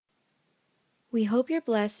We hope you're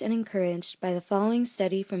blessed and encouraged by the following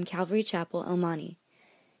study from Calvary Chapel, El Monte.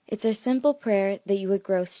 It's our simple prayer that you would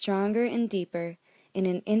grow stronger and deeper in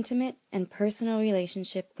an intimate and personal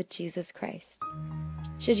relationship with Jesus Christ.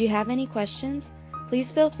 Should you have any questions, please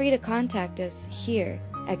feel free to contact us here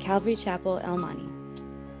at Calvary Chapel, El Monte.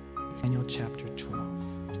 Daniel chapter 12.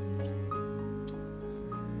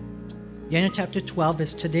 Daniel chapter 12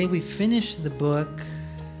 is today we finish the book.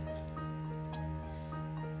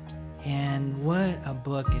 And what a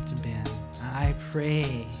book it's been. I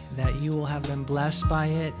pray that you will have been blessed by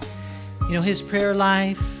it. You know, his prayer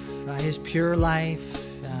life, his pure life,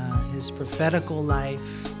 his prophetical life.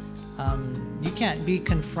 You can't be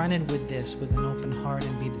confronted with this with an open heart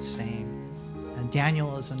and be the same.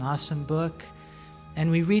 Daniel is an awesome book. And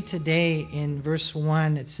we read today in verse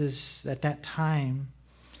 1, it says, at that time,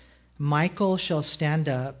 Michael shall stand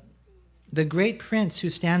up, the great prince who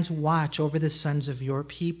stands watch over the sons of your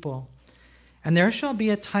people. And there shall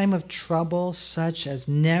be a time of trouble such as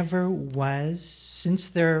never was since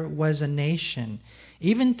there was a nation,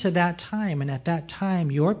 even to that time. And at that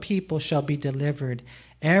time your people shall be delivered,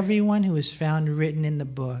 everyone who is found written in the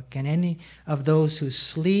book. And any of those who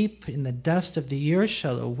sleep in the dust of the earth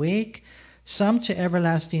shall awake, some to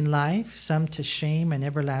everlasting life, some to shame and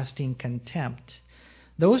everlasting contempt.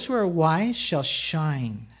 Those who are wise shall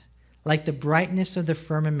shine like the brightness of the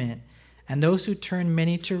firmament, and those who turn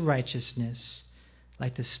many to righteousness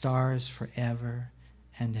like the stars forever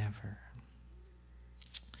and ever.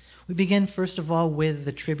 We begin first of all with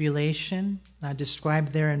the tribulation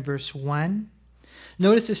described there in verse 1.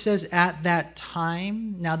 Notice it says at that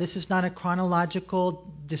time. Now this is not a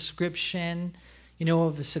chronological description,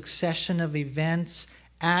 of a succession of events.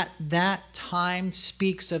 At that time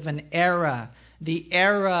speaks of an era. The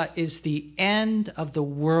era is the end of the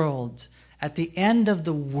world. At the end of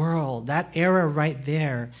the world, that era right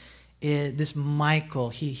there, this Michael,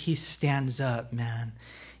 he stands up, man.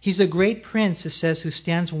 He's a great prince, it says, who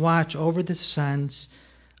stands watch over the sons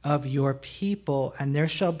of your people, and there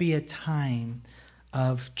shall be a time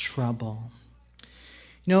of trouble.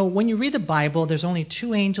 When you read the Bible, there's only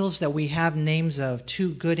two angels that we have names of,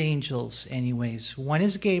 two good angels anyways. One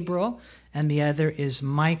is Gabriel, and the other is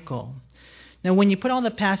Michael. Now, when you put all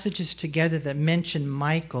the passages together that mention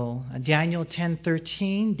Michael, Daniel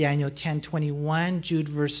 10:13, Daniel 10:21, Jude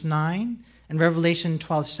verse 9, and Revelation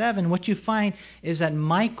 12:7, what you find is that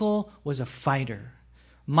Michael was a fighter.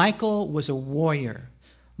 Michael was a warrior.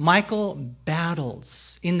 Michael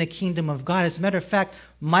battles in the kingdom of God. As a matter of fact,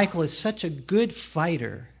 Michael is such a good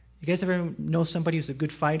fighter. You guys ever know somebody who's a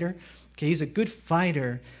good fighter? Okay, he's a good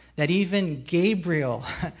fighter that even Gabriel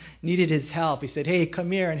needed his help. He said, hey,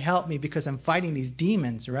 come here and help me because I'm fighting these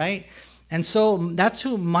demons, right? And so that's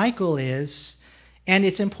who Michael is. And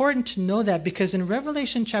it's important to know that because in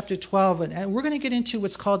Revelation chapter 12, and we're going to get into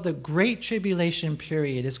what's called the Great Tribulation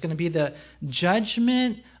period. It's going to be the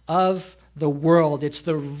judgment of the world. It's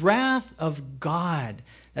the wrath of God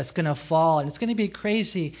that's going to fall, and it's going to be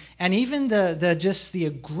crazy. And even the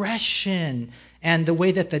aggression and the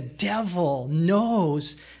way that the devil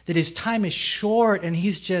knows that his time is short, and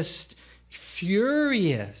he's just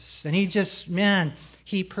furious, and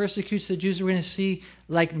he persecutes the Jews. We're going to see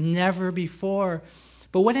like never before.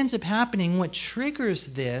 But what ends up happening, what triggers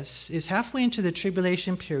this, is halfway into the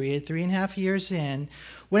tribulation period, 3.5 years in,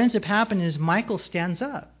 what ends up happening is Michael stands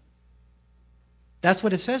up. That's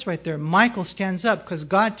what it says right there. Michael stands up because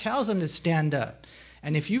God tells him to stand up.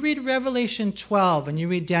 And if you read Revelation 12 and you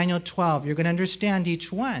read Daniel 12, you're going to understand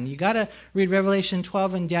each one. You got to read Revelation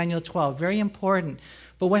 12 and Daniel 12. Very important.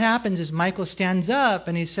 But what happens is Michael stands up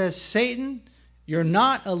and he says, Satan, you're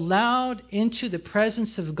not allowed into the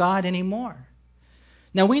presence of God anymore.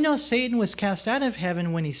 Now we know Satan was cast out of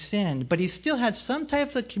heaven when he sinned, but he still had some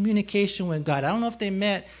type of communication with God. I don't know if they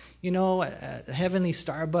met at a heavenly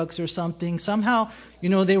Starbucks or something. Somehow,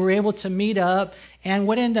 they were able to meet up. And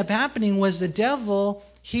what ended up happening was the devil,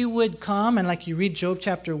 he would come, and like you read Job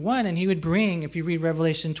chapter 1, and he would bring, if you read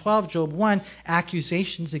Revelation 12, Job 1,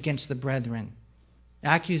 accusations against the brethren.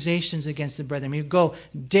 Accusations against the brethren. He'd go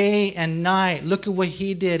day and night. Look at what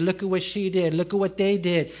he did. Look at what she did. Look at what they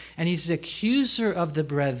did. And he's the accuser of the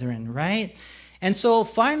brethren, right? And so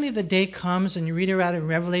finally the day comes, and you read it out in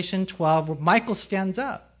Revelation 12, where Michael stands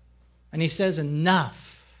up. And he says, enough.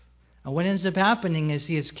 And what ends up happening is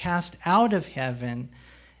he is cast out of heaven,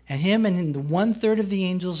 and him and the 1/3 of the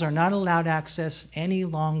angels are not allowed access any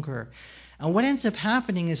longer. And what ends up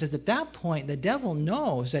happening is that at that point, the devil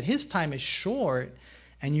knows that his time is short.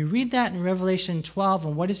 And you read that in Revelation 12,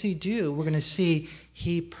 and what does he do? We're going to see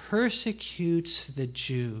he persecutes the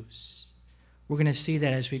Jews. We're going to see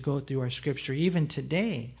that as we go through our scripture, even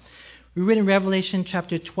today. We read in Revelation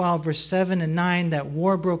chapter 12, verse 7 and 9, that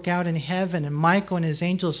war broke out in heaven, and Michael and his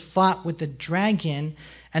angels fought with the dragon.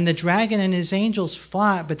 And the dragon and his angels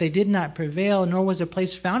fought, but they did not prevail, nor was a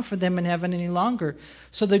place found for them in heaven any longer.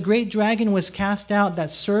 So the great dragon was cast out,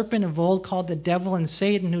 that serpent of old called the devil and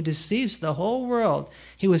Satan, who deceives the whole world.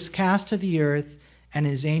 He was cast to the earth, and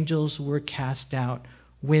his angels were cast out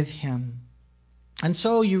with him. And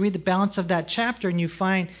so you read the balance of that chapter, and you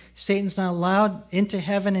find Satan's not allowed into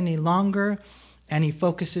heaven any longer, and he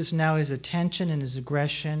focuses now his attention and his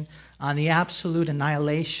aggression on the absolute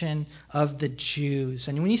annihilation of the Jews.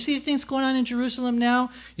 And when you see things going on in Jerusalem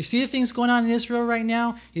now, you see the things going on in Israel right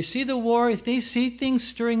now, you see the war, if they see things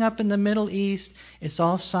stirring up in the Middle East, it's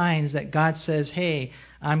all signs that God says, hey,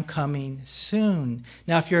 I'm coming soon.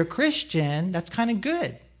 Now, if you're a Christian, that's kind of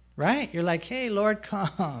good, right? You're like, hey, Lord,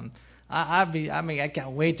 come. I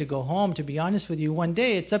can't wait to go home, to be honest with you. One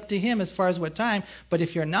day, it's up to him as far as what time. But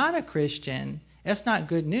if you're not a Christian, that's not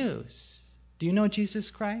good news. Do you know Jesus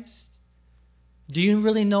Christ? Do you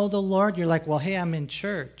really know the Lord? You're like, well, hey, I'm in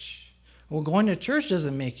church. Well, going to church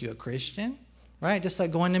doesn't make you a Christian, right? Just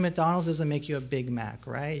like going to McDonald's doesn't make you a Big Mac,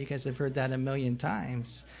 right? You guys have heard that a million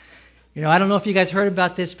times. You know, I don't know if you guys heard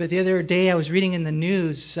about this, but the other day I was reading in the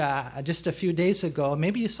news just a few days ago.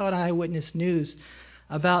 Maybe you saw it on Eyewitness News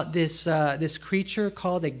about this creature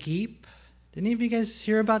called a geep. Did any of you guys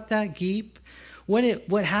hear about that, geep?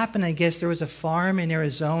 What happened, I guess, there was a farm in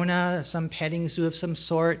Arizona, some petting zoo of some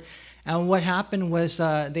sort, and what happened was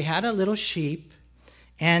they had a little sheep,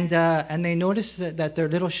 and they noticed that their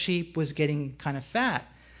little sheep was getting kind of fat.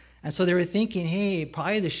 And so they were thinking, hey,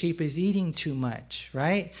 probably the sheep is eating too much,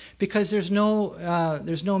 right? Because there's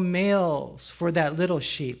no males for that little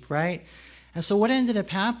sheep, right? And so what ended up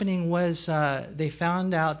happening was they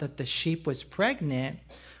found out that the sheep was pregnant,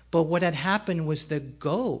 but what had happened was the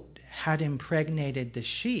goat had impregnated the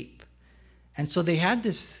sheep. And so they had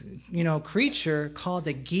this, creature called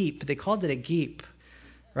a geep. They called it a geep,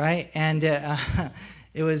 right? And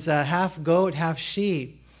it was half goat, half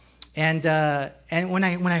sheep. And when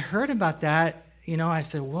I heard about that, I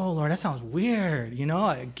said, whoa, Lord, that sounds weird, a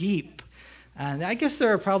geep. And I guess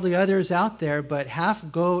there are probably others out there, but half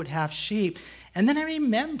goat, half sheep. And then I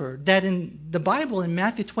remembered that in the Bible, in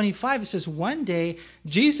Matthew 25, it says one day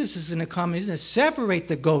Jesus is going to come and he's going to separate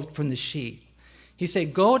the goat from the sheep. He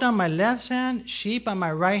said, goat on my left hand, sheep on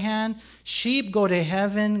my right hand. Sheep go to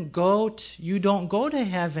heaven, goat, you don't go to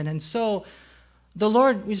heaven. And so the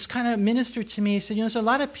Lord just kind of ministered to me. He said, there's a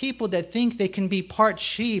lot of people that think they can be part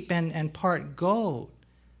sheep and part goat.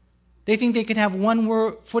 They think they can have one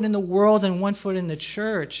foot in the world and one foot in the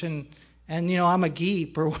church, and I'm a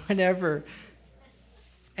geep or whatever.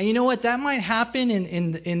 And you know what? That might happen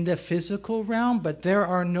in the physical realm, but there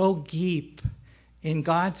are no geep in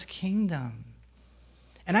God's kingdom.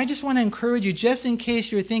 And I just want to encourage you, just in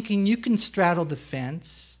case you're thinking you can straddle the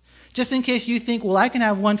fence, just in case you think, well, I can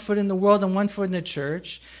have one foot in the world and one foot in the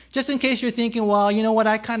church. Just in case you're thinking, well, you know what,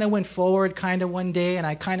 I kind of went forward kind of one day and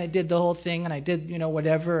I kind of did the whole thing and I did,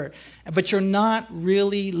 whatever. But you're not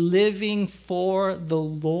really living for the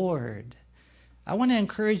Lord. I want to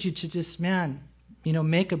encourage you to just,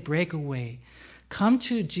 make a breakaway. Come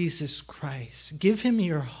to Jesus Christ. Give him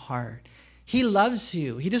your heart. He loves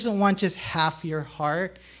you. He doesn't want just half your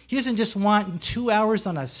heart. He doesn't just want 2 hours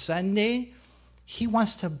on a Sunday. He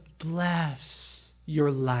wants to bless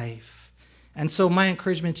your life. And so my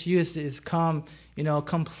encouragement to you is come,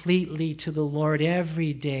 completely to the Lord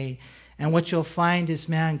every day. And what you'll find is,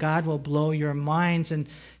 God will blow your minds. And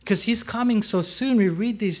because he's coming so soon, we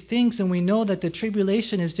read these things and we know that the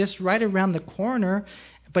tribulation is just right around the corner.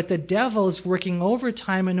 But the devil is working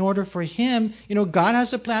overtime in order for him. God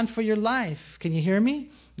has a plan for your life. Can you hear me?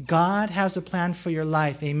 God has a plan for your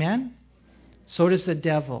life. Amen? So does the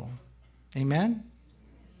devil. Amen?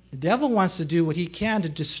 The devil wants to do what he can to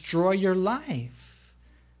destroy your life.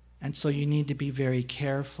 And so you need to be very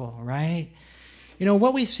careful, right?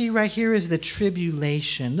 What we see right here is the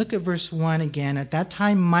tribulation. Look at verse 1 again. At that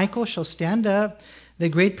time Michael shall stand up, the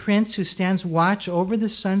great prince who stands watch over the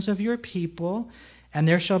sons of your people, and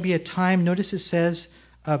there shall be a time, notice it says,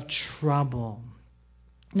 of trouble.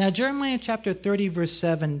 Now Jeremiah chapter 30 verse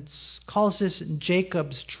 7 calls this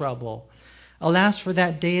Jacob's trouble. Alas, for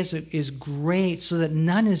that day is great, so that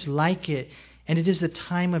none is like it. And it is the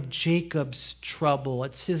time of Jacob's trouble.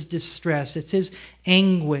 It's his distress. It's his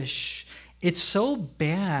anguish. It's so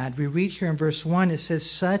bad. We read here in verse 1, it says,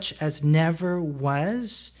 such as never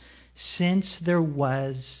was since there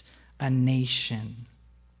was a nation.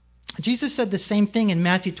 Jesus said the same thing in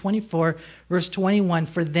Matthew 24, verse 21.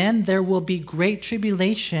 For then there will be great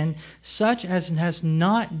tribulation, such as has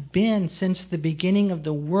not been since the beginning of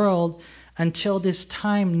the world until this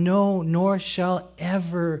time, no, nor shall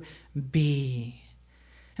ever be.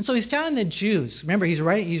 And so he's telling the Jews, remember he's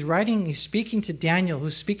speaking to Daniel,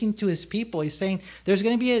 who's speaking to his people. He's saying there's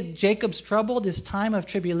going to be a Jacob's trouble, this time of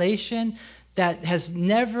tribulation that has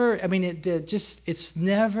never, it's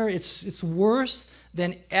worse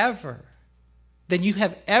than you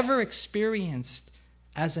have ever experienced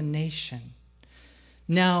as a nation.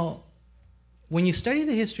 Now, when you study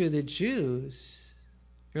the history of the Jews,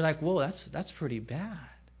 you're like, whoa, that's pretty bad.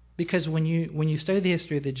 Because when you study the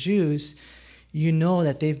history of the Jews, you know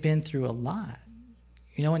that they've been through a lot.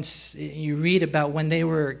 You know, and you read about when they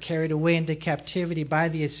were carried away into captivity by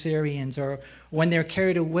the Assyrians, or when they were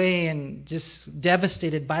carried away and just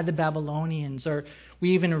devastated by the Babylonians, or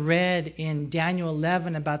we even read in Daniel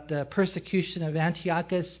 11 about the persecution of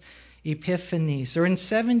Antiochus Epiphanes, or in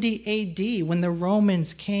 70 AD when the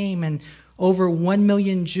Romans came and over 1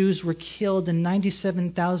 million Jews were killed and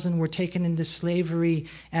 97,000 were taken into slavery,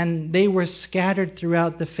 and they were scattered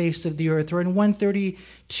throughout the face of the earth. Or in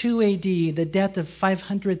 132 AD, the death of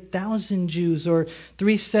 500,000 Jews. Or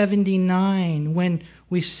 379, when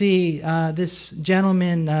we see this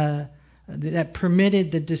gentleman that permitted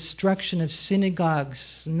the destruction of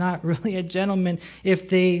synagogues, not really a gentleman if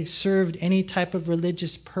they served any type of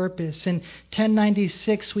religious purpose. In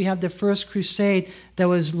 1096, we have the first crusade that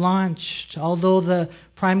was launched. Although the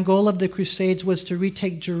prime goal of the crusades was to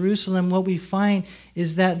retake Jerusalem, what we find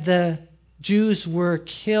is that the Jews were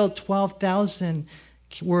killed. 12,000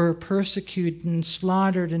 were persecuted and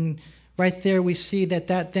slaughtered, and right there we see that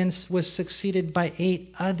then was succeeded by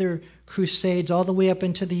 8 other crusades all the way up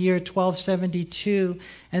into the year 1272.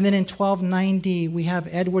 And then in 1290 we have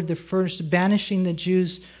Edward I banishing the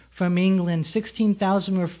Jews from England.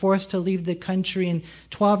 16,000 were forced to leave the country. In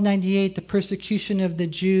 1298, the persecution of the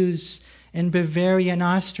Jews in Bavaria and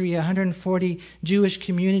Austria, 140 Jewish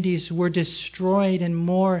communities were destroyed, and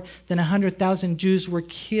more than 100,000 Jews were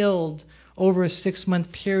killed over a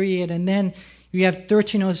 6-month period. And then you have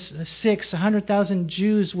 1306, 100,000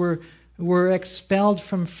 Jews were expelled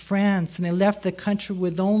from France, and they left the country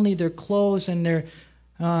with only their clothes and their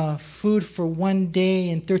food for one day.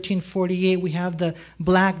 In 1348, we have the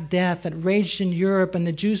Black Death that raged in Europe, and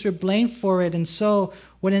the Jews were blamed for it. And so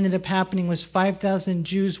what ended up happening was 5,000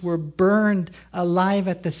 Jews were burned alive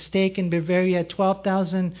at the stake in Bavaria.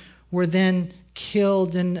 12,000 were then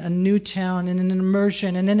killed in a new town and in an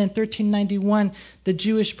immersion. And then in 1391, the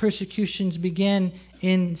Jewish persecutions began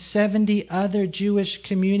in 70 other Jewish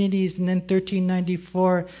communities. And then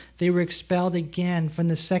 1394, they were expelled again from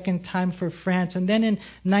the second time for France. And then in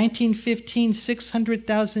 1915,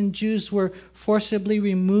 600,000 Jews were forcibly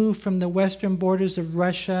removed from the western borders of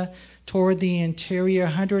Russia toward the interior.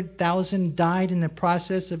 100,000 died in the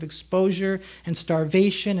process of exposure and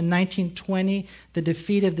starvation. In 1920, the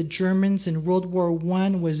defeat of the Germans in World War I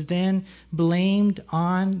was then blamed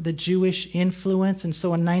on the Jewish influence. And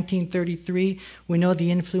so in 1933, we know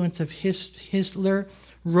the influence of Hitler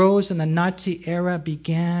rose and the Nazi era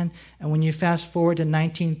began. And when you fast forward to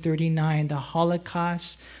 1939, the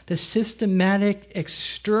Holocaust, the systematic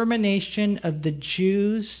extermination of the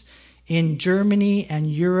Jews in Germany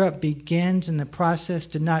and Europe begins, and the process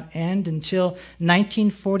did not end until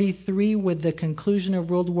 1943 with the conclusion of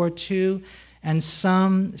World War II, and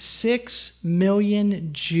some 6 million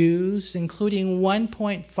Jews, including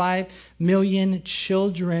 1.5 million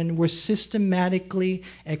children, were systematically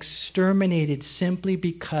exterminated simply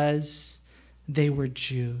because they were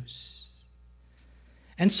Jews.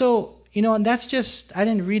 And so, and that's just, I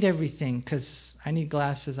didn't read everything because I need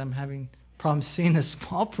glasses. I'm having problem seeing the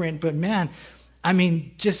small print, but man,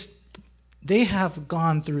 they have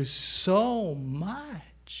gone through so much.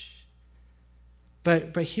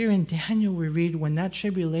 But here in Daniel we read when that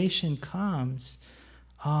tribulation comes,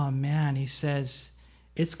 oh man, he says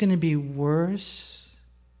it's going to be worse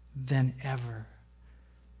than ever.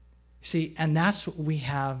 See, and that's what we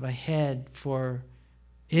have ahead for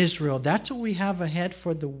Israel. That's what we have ahead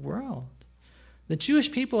for the world. The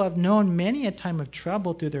Jewish people have known many a time of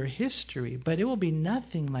trouble through their history, but it will be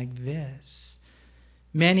nothing like this.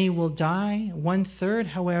 Many will die. 1/3,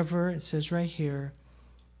 however, it says right here,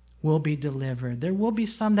 will be delivered. There will be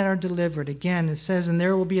some that are delivered. Again, it says, and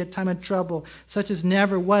there will be a time of trouble, such as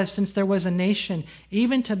never was since there was a nation,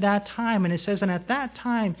 even to that time. And it says, and at that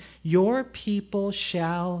time, your people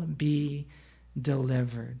shall be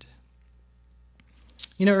delivered.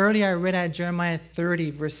 Earlier I read out Jeremiah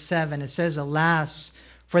 30, verse 7. It says, alas,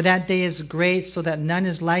 For that day is great, so that none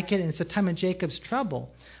is like it, and it's a time of Jacob's trouble.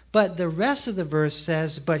 But the rest of the verse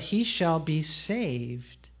says, but he shall be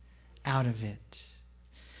saved out of it.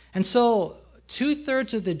 And so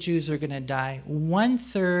 2/3 of the Jews are going to die.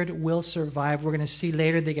 1/3 will survive. We're going to see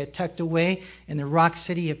later they get tucked away in the rock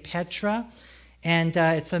city of Petra. And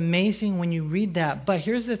it's amazing when you read that. But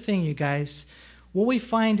here's the thing, you guys. What we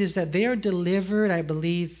find is that they are delivered, I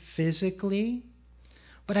believe, physically.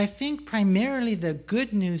 But I think primarily the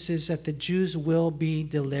good news is that the Jews will be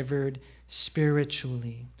delivered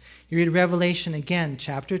spiritually. You read Revelation again,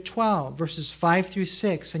 chapter 12, verses 5 through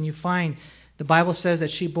 6, and you find the Bible says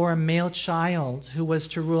that she bore a male child who was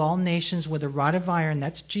to rule all nations with a rod of iron.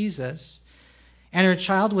 That's Jesus. And her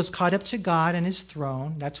child was caught up to God and his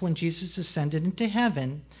throne. That's when Jesus ascended into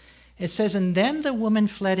heaven. It says, and then the woman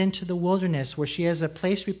fled into the wilderness, where she has a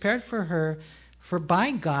place prepared for her, for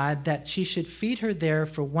by God, that she should feed her there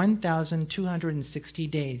for 1,260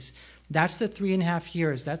 days. That's the 3.5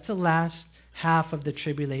 years. That's the last half of the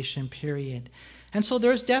tribulation period. And so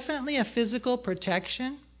there's definitely a physical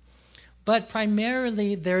protection, but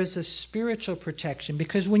primarily there's a spiritual protection.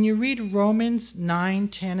 Because when you read Romans 9,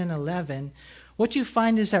 10, and 11, what you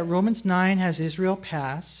find is that Romans 9 has Israel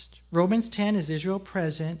past, Romans 10 is Israel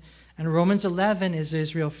present, and Romans 11 is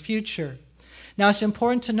Israel future. Now, it's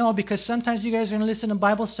important to know because sometimes you guys are going to listen to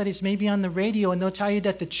Bible studies, maybe on the radio, and they'll tell you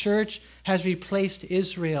that the church has replaced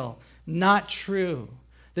Israel. Not true.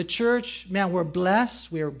 The church, man, we're blessed.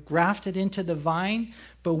 We're grafted into the vine,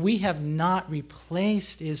 but we have not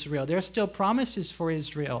replaced Israel. There are still promises for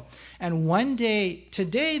Israel. And one day,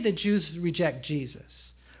 today the Jews reject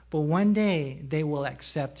Jesus, but one day they will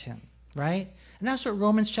accept him, right? And that's what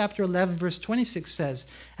Romans chapter 11, verse 26 says.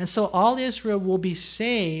 And so all Israel will be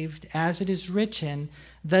saved, as it is written,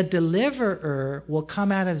 the deliverer will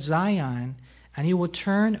come out of Zion, and he will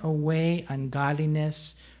turn away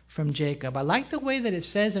ungodliness from Jacob. I like the way that it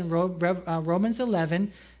says in Romans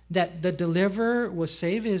 11 that the deliverer will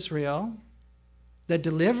save Israel, the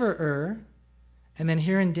deliverer, and then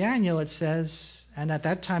here in Daniel it says, and at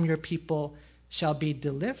that time your people shall be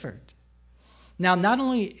delivered. Now, not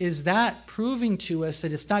only is that proving to us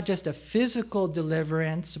that it's not just a physical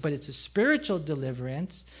deliverance, but it's a spiritual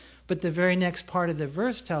deliverance, but the very next part of the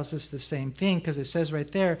verse tells us the same thing, because it says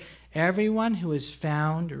right there, everyone who is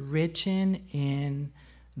found written in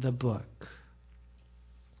the book.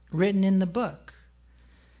 Written in the book.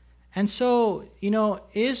 And so,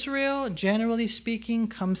 Israel, generally speaking,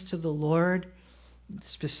 comes to the Lord.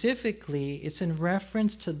 Specifically, it's in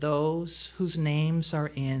reference to those whose names are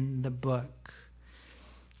in the book.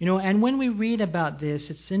 And when we read about this,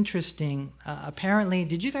 it's interesting. Apparently,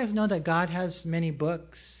 did you guys know that God has many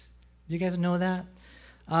books? Do you guys know that?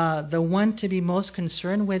 The one to be most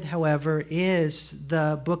concerned with, however, is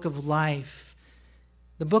the book of life.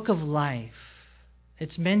 The book of life.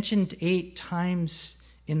 It's mentioned 8 times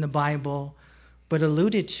in the Bible, but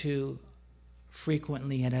alluded to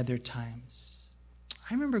frequently at other times.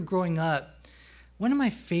 I remember growing up, one of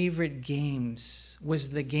my favorite games was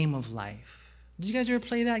the game of life. Did you guys ever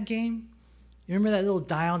play that game? You remember that little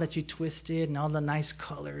dial that you twisted and all the nice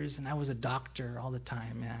colors? And I was a doctor all the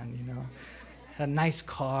time, man, Had a nice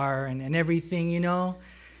car and everything,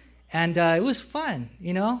 And it was fun,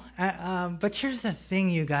 But here's the thing,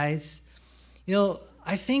 you guys.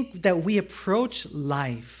 I think that we approach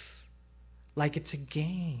life like it's a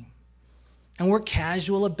game. And we're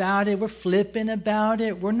casual about it. We're flippant about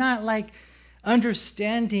it. We're not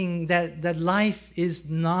understanding that life is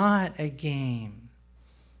not a game.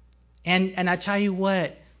 And I tell you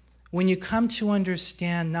what, when you come to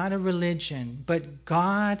understand not a religion, but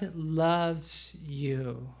God loves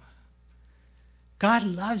you. God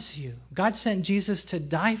loves you. God sent Jesus to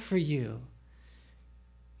die for you.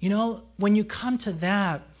 When you come to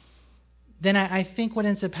that, then I think what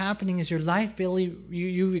ends up happening is your life, Billy,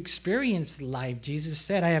 you experience life. Jesus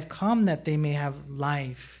said, I have come that they may have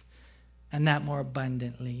life, and that more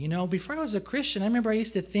abundantly. Before I was a Christian, I remember I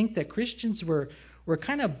used to think that Christians were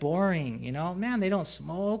kind of boring. Man, they don't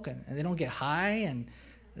smoke and they don't get high and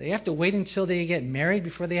they have to wait until they get married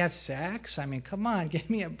before they have sex. I mean, come on, give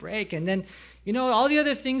me a break. And then, all the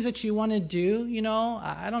other things that you want to do,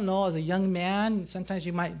 I don't know, as a young man, sometimes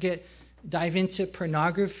you might dive into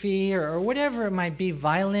pornography or whatever it might be,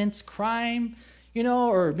 violence, crime,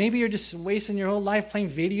 or maybe you're just wasting your whole life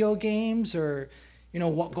playing video games or,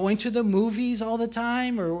 going to the movies all the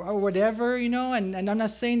time or whatever, and I'm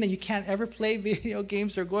not saying that you can't ever play video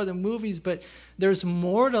games or go to the movies, but there's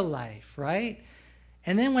more to life, right?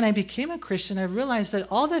 And then when I became a Christian, I realized that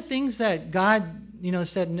all the things that God,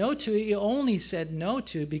 said no to, He only said no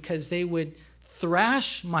to because they would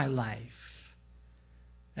thrash my life.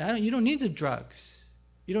 You don't need the drugs.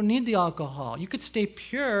 You don't need the alcohol. You could stay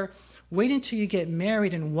pure. Wait until you get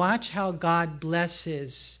married and watch how God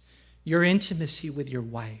blesses your intimacy with your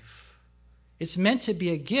wife. It's meant to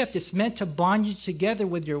be a gift. It's meant to bond you together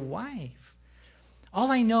with your wife.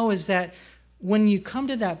 All I know is that when you come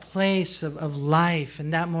to that place of life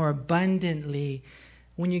and that more abundantly,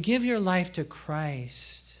 when you give your life to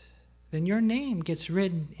Christ, then your name gets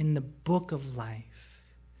written in the book of life.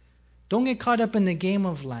 Don't get caught up in the game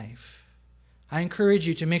of life. I encourage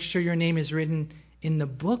you to make sure your name is written in the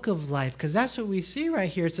book of life, because that's what we see right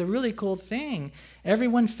here. It's a really cool thing.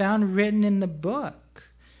 Everyone found written in the book.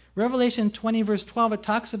 Revelation 20 verse 12, it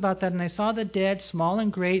talks about that. And I saw the dead, small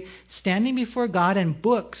and great, standing before God, and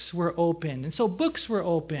books were opened. And so books were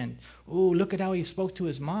opened. Ooh, look at how he spoke to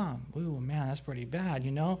his mom. Ooh, man, that's pretty bad,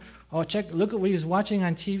 you know. Oh, look at what he was watching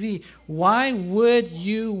on TV. Why would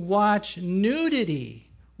you watch nudity?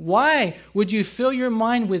 Why would you fill your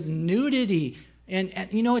mind with nudity? And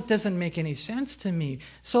you know, it doesn't make any sense to me.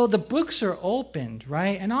 So the books are opened,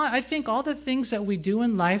 right? And I think all the things that we do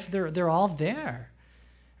in life, they're all there.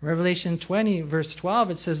 Revelation 20, verse 12,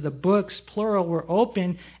 it says the books, plural, were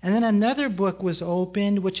opened. And then another book was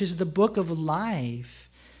opened, which is the book of life.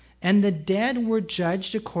 And the dead were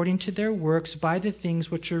judged according to their works by the things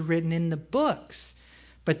which are written in the books.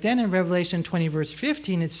 But then in Revelation 20, verse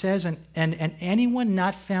 15, it says, and anyone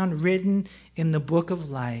not found written in the book of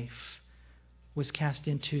life was cast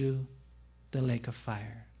into the lake of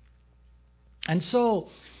fire. And so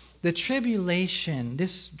the tribulation,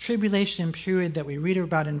 this tribulation period that we read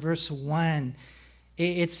about in verse 1,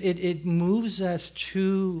 it moves us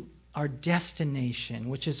to our destination,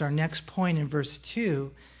 which is our next point in verse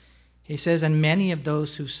 2. He says, and many of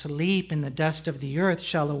those who sleep in the dust of the earth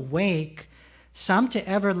shall awake, some to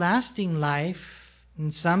everlasting life,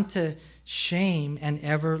 and some to shame and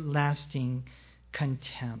everlasting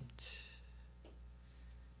contempt.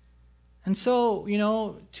 And so, you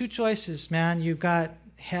know, two choices, man. You've got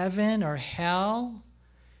heaven or hell.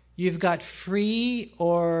 You've got free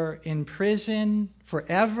or in prison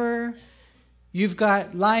forever. You've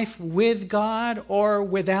got life with God or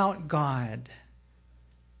without God.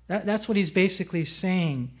 That's what he's basically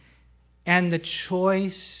saying. And the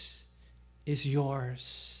choice is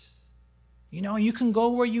yours. You know, you can go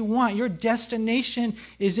where you want. Your destination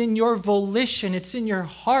is in your volition. It's in your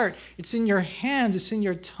heart. It's in your hands. It's in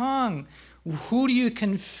your tongue. Who do you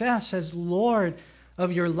confess as Lord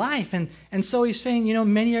of your life? And so he's saying, you know,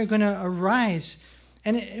 many are going to arise.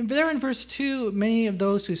 And there in verse 2, many of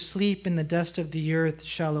those who sleep in the dust of the earth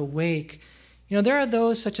shall awake. You know, there are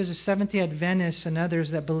those such as the Seventh-day Adventists and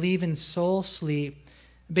others that believe in soul sleep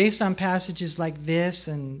based on passages like this.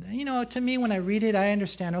 And, you know, to me, when I read it, I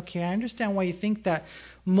understand why you think that.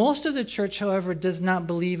 Most of the church, however, does not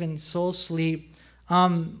believe in soul sleep.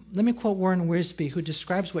 Let me quote Warren Wiersbe, who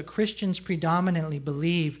describes what Christians predominantly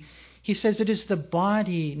believe. He says it is the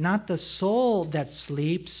body, not the soul, that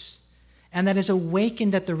sleeps, and that is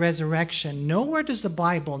awakened at the resurrection. Nowhere does the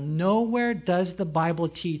Bible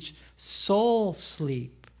teach soul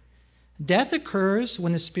sleep. Death occurs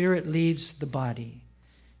when the spirit leaves the body.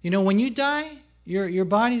 You know, when you die, your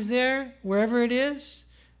body's there, wherever it is,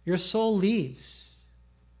 your soul leaves.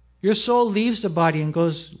 Your soul leaves the body and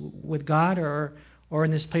goes with God, or in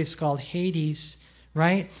this place called Hades,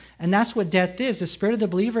 right? And that's what death is. The spirit of the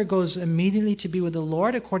believer goes immediately to be with the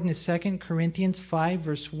Lord, according to 2 Corinthians 5,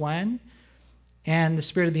 verse 1. And the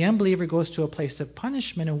spirit of the unbeliever goes to a place of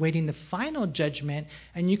punishment, awaiting the final judgment.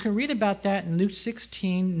 And you can read about that in Luke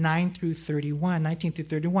 16, 19 through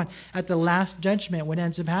 31. At the last judgment, what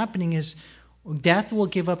ends up happening is death will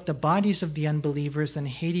give up the bodies of the unbelievers, and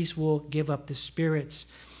Hades will give up the spirits.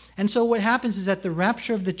 And so what happens is at the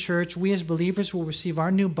rapture of the church, we as believers will receive our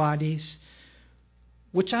new bodies,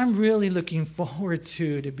 which I'm really looking forward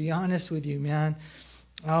to be honest with you, man.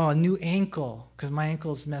 Oh, a new ankle, because my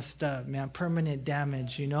ankle's messed up, man. Permanent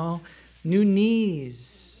damage, you know. New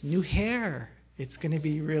knees, new hair. It's going to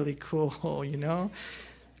be really cool, you know.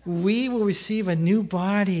 We will receive a new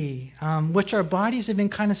body, which our bodies have been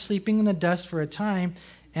kind of sleeping in the dust for a time.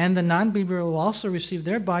 And the non-believer will also receive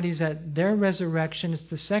their bodies at their resurrection. It's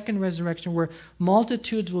the second resurrection where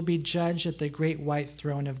multitudes will be judged at the great white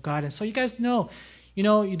throne of God. And so you guys know, you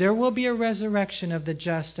know, there will be a resurrection of the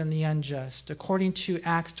just and the unjust, according to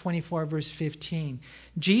Acts 24, verse 15.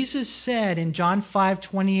 Jesus said in John 5,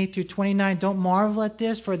 28 through 29, don't marvel at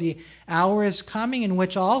this, for the hour is coming in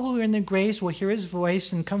which all who are in the graves will hear his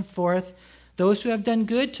voice and come forth, those who have done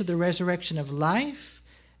good to the resurrection of life,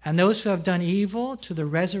 and those who have done evil to the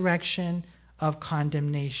resurrection of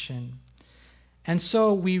condemnation. And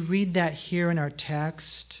so we read that here in our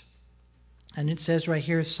text. And it says right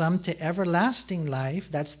here, some to everlasting life,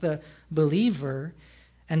 that's the believer,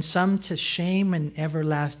 and some to shame and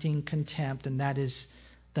everlasting contempt, and that is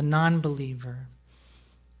the non-believer.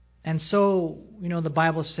 And so, the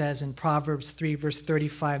Bible says in Proverbs 3 verse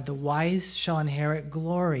 35, the wise shall inherit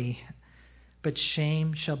glory, but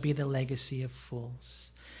shame shall be the legacy of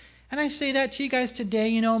fools. And I say that to you guys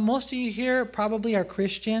today. Most of you here probably are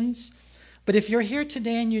Christians. But if you're here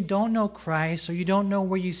today and you don't know Christ, or you don't know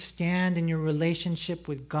where you stand in your relationship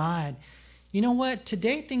with God, you know what?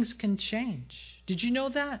 Today things can change. Did you know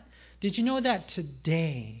that? Did you know that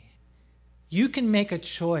today you can make a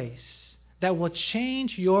choice that will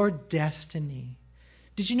change your destiny?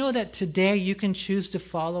 Did you know that today you can choose to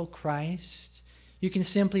follow Christ? You can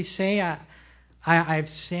simply say, I've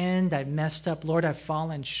sinned, I've messed up, Lord, I've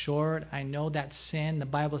fallen short. I know that sin, the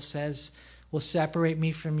Bible says, will separate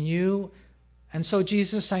me from you. And so,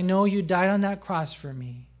 Jesus, I know you died on that cross for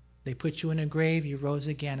me. They put you in a grave, you rose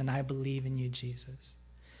again, and I believe in you, Jesus.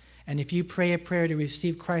 And if you pray a prayer to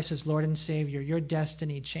receive Christ as Lord and Savior, your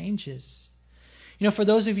destiny changes. For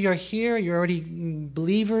those of you who are here, you're already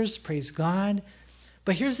believers, praise God.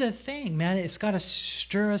 But here's the thing, man, it's got to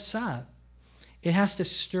stir us up. It has to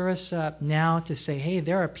stir us up now to say, hey,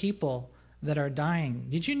 there are people that are dying.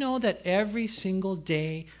 Did you know that every single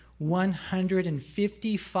day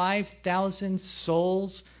 155,000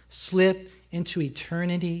 souls slip into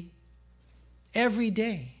eternity? Every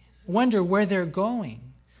day. Wonder where they're going.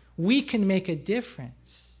 We can make a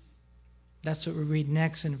difference. That's what we read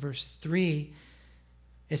next in verse 3.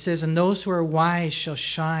 It says, and those who are wise shall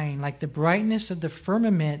shine like the brightness of the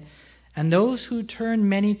firmament, and those who turn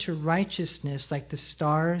many to righteousness like the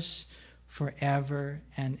stars forever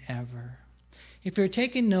and ever. If you're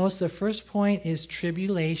taking notes, the first point is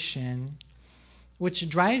tribulation, which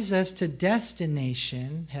drives us to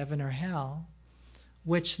destination, heaven or hell,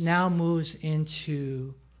 which now moves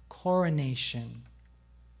into coronation.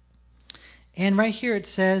 And right here it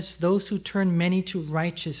says, those who turn many to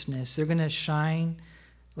righteousness, they're going to shine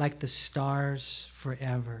like the stars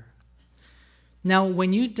forever. Now,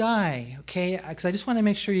 when you die, okay, because I just want to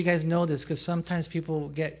make sure you guys know this, because sometimes people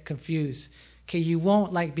get confused. Okay, you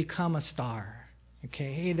won't become a star.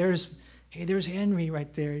 Okay, hey, there's Henry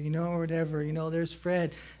right there, or whatever, there's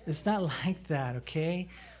Fred. It's not like that, okay?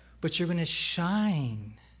 But you're going to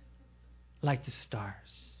shine like the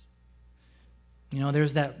stars.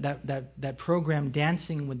 There's that program,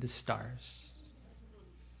 Dancing with the Stars.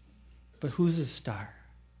 But who's a star?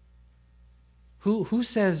 Who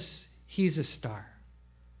says he's a star,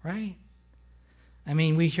 right? I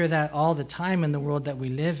mean, we hear that all the time in the world that we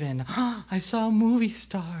live in. I saw a movie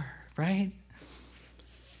star, right?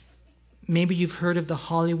 Maybe you've heard of the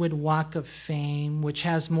Hollywood Walk of Fame, which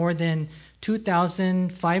has more than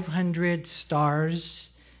 2,500 stars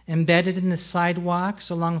embedded in the sidewalks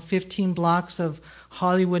along 15 blocks of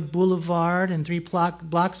Hollywood Boulevard and 3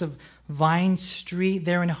 blocks of Vine Street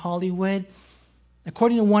there in Hollywood.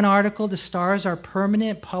 According to one article, the stars are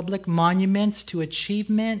permanent public monuments to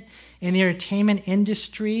achievement in the entertainment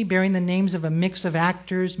industry, bearing the names of a mix of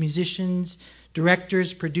actors, musicians,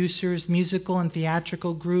 directors, producers, musical and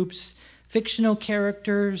theatrical groups, fictional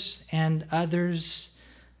characters, and others.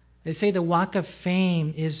 They say the Walk of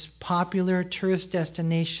Fame is a popular tourist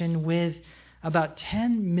destination with about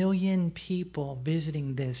 10 million people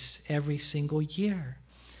visiting this every single year.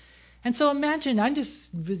 And so imagine, I just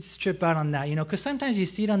strip out on that, because sometimes you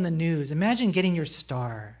see it on the news. Imagine getting your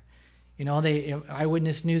star.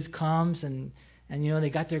 Eyewitness News comes and they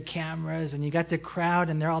got their cameras and you got the crowd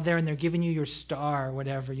and they're all there and they're giving you your star or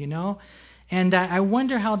whatever, And I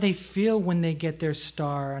wonder how they feel when they get their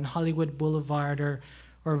star on Hollywood Boulevard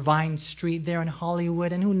or Vine Street there in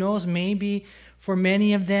Hollywood. And who knows, maybe for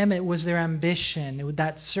many of them it was their ambition,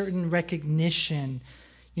 that certain recognition,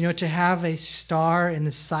 to have a star in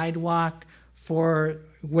the sidewalk for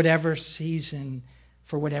whatever season,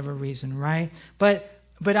 for whatever reason, right? But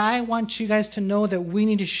I want you guys to know that we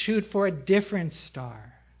need to shoot for a different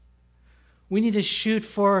star. We need to shoot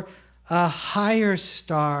for a higher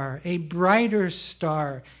star, a brighter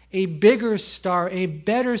star, a bigger star, a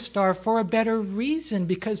better star for a better reason,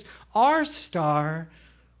 because our star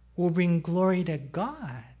will bring glory to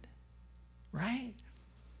God, right?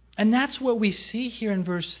 And that's what we see here in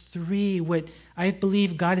verse 3, what I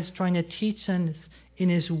believe God is trying to teach us in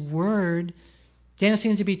His Word. Daniel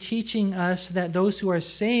seems to be teaching us that those who are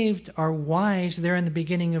saved are wise there in the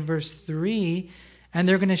beginning of verse 3, and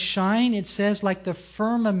they're going to shine, it says, like the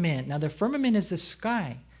firmament. Now, the firmament is the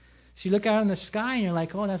sky. So you look out in the sky and you're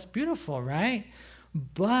like, oh, that's beautiful, right?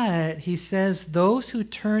 But he says, those who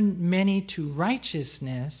turn many to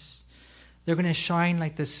righteousness, They're going to shine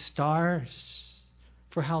like the stars.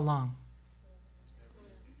 For how long?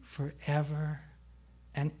 Forever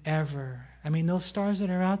and ever. I mean, those stars that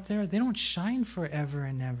are out there, they don't shine forever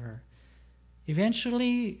and ever.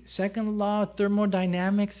 Eventually, second law of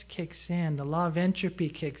thermodynamics kicks in. The law of entropy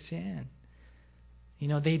kicks in.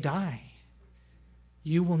 They die.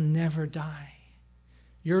 You will never die.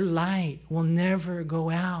 Your light will never go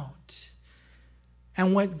out.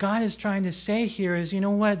 And what God is trying to say here is,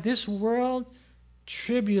 this world,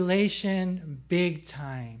 tribulation, big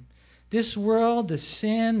time. This world, the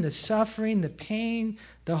sin, the suffering, the pain,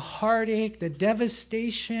 the heartache, the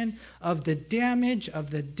devastation of the damage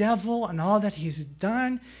of the devil and all that he's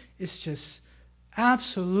done is just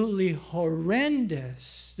absolutely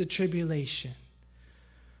horrendous, the tribulation.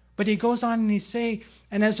 But he goes on and he says,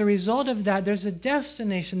 and as a result of that, there's a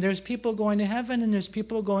destination. There's people going to heaven and there's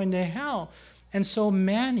people going to hell. And so,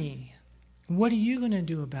 Manny, what are you going to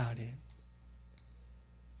do about it?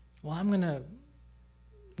 Well, I'm going to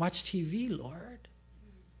watch TV, Lord.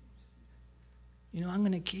 I'm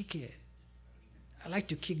going to kick it. I like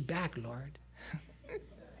to kick back, Lord.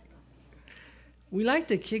 We like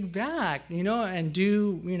to kick back, and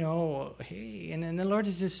do, hey. And then the Lord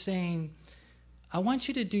is just saying, I want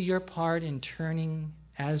you to do your part in turning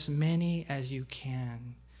as many as you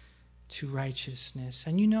can to righteousness.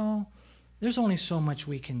 And there's only so much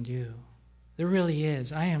we can do. There really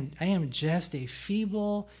is. I am just a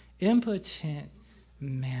feeble, impotent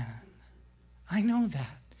man. I know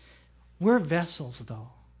that. We're vessels, though.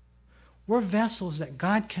 We're vessels that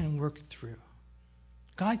God can work through.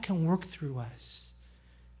 God can work through us.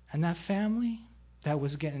 And that family that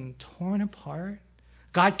was getting torn apart,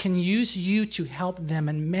 God can use you to help them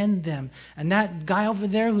and mend them. And that guy over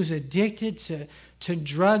there who's addicted to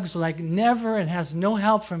drugs like never and has no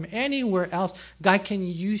help from anywhere else, God can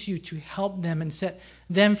use you to help them and set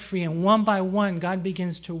them free. And one by one, God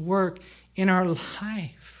begins to work in our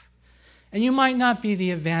life. And you might not be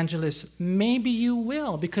the evangelist. Maybe you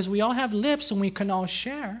will, because we all have lips and we can all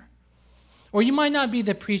share. Or you might not be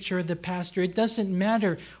the preacher or the pastor. It doesn't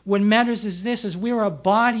matter. What matters is this, is we're a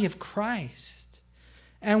body of Christ.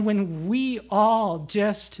 And when we all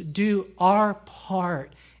just do our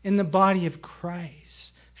part in the body of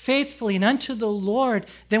Christ, faithfully and unto the Lord,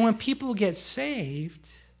 then when people get saved,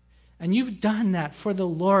 and you've done that for the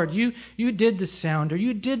Lord, you did the sound, or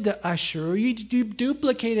you did the usher, or you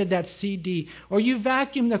duplicated that CD, or you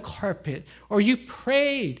vacuumed the carpet, or you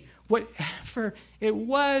prayed, whatever it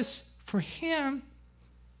was for Him,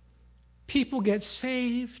 people get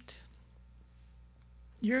saved.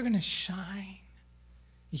 You're going to shine.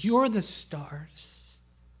 You're the stars.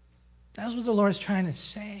 That's what the Lord is trying to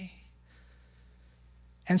say.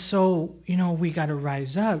 And so, we got to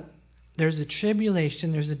rise up. There's a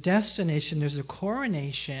tribulation, there's a destination, there's a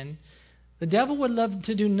coronation. The devil would love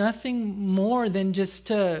to do nothing more than just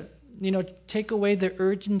to, take away the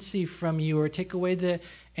urgency from you, or take away the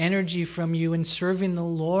energy from you in serving the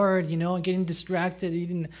Lord, getting distracted,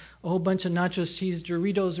 eating a whole bunch of nachos, cheese,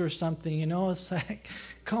 Doritos or something, It's like,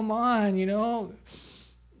 come on,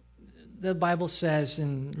 The Bible says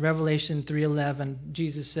in Revelation 3:11,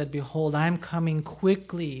 Jesus said, "Behold, I am coming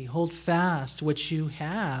quickly. Hold fast what you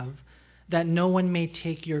have, that no one may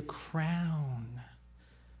take your crown."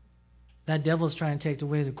 That devil's trying to take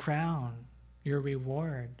away the crown, your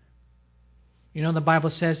reward. The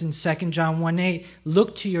Bible says in 2 John 1:8,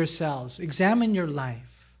 "Look to yourselves, examine your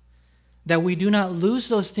life, that we do not lose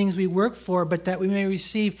those things we work for, but that we may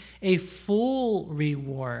receive a full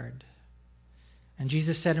reward." And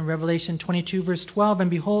Jesus said in Revelation 22, verse 12,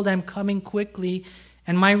 "And behold, I am coming quickly,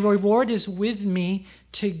 and my reward is with me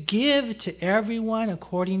to give to everyone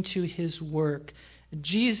according to his work."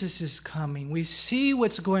 Jesus is coming. We see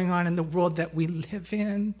what's going on in the world that we live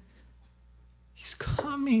in. He's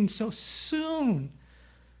coming so soon.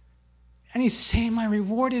 And He's saying, my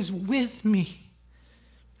reward is with me.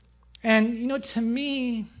 And, to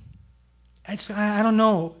me, I don't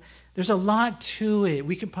know. There's a lot to it.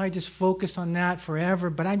 We could probably just focus on that forever.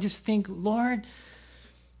 But I just think, Lord,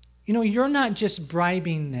 you're not just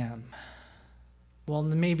bribing them. Well,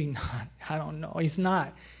 maybe not. I don't know. He's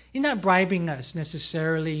not bribing us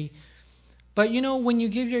necessarily. But, when you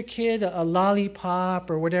give your kid a lollipop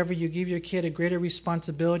or whatever, you give your kid a greater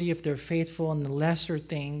responsibility if they're faithful in the lesser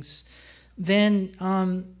things, then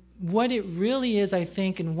what it really is, I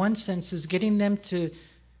think, in one sense, is getting them to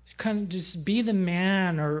kind of just be the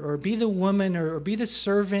man or be the woman or be the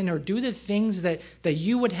servant or do the things that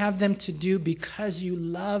you would have them to do because you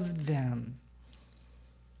love them.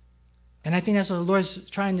 And I think that's what the Lord's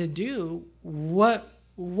trying to do.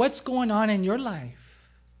 What's going on in your life?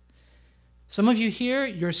 Some of you here,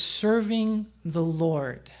 you're serving the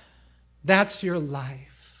Lord. That's your life.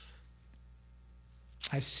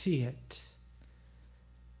 I see it.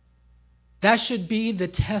 That should be the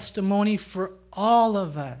testimony for all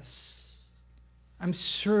of us. I'm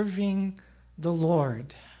serving the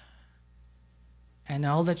Lord. And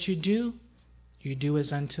all that you do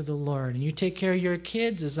as unto the Lord. And you take care of your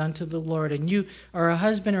kids as unto the Lord. And you are a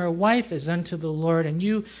husband or a wife as unto the Lord. And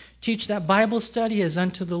you teach that Bible study as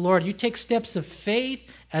unto the Lord. You take steps of faith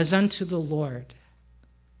as unto the Lord.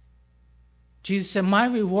 Jesus said, my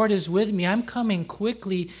reward is with me. I'm coming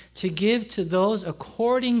quickly to give to those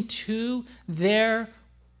according to their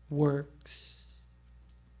works.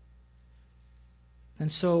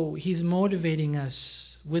 And so He's motivating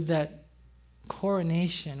us with that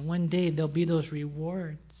coronation. One day there'll be those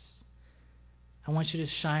rewards. I want you to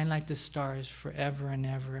shine like the stars forever and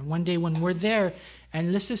ever. And one day when we're there,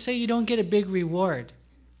 and let's just say you don't get a big reward.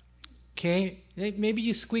 Okay? Maybe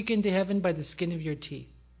you squeak into heaven by the skin of your teeth.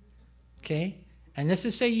 Okay? And let's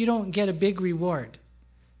just say you don't get a big reward.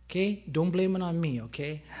 Okay? Don't blame it on me,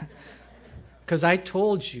 okay? Because I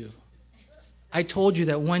told you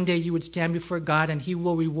that one day you would stand before God and He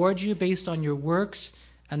will reward you based on your works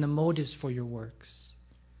and the motives for your works.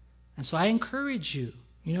 And so I encourage you,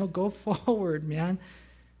 go forward, man.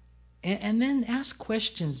 And then ask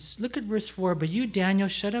questions. Look at verse 4. But you, Daniel,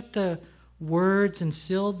 shut up the words and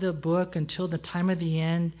seal the book until the time of the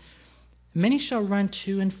end. Many shall run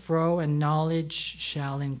to and fro, and knowledge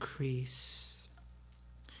shall increase.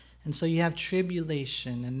 And so you have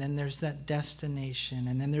tribulation, and then there's that destination,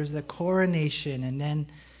 and then there's the coronation, and then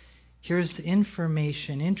here's the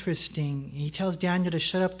information. Interesting. He tells Daniel to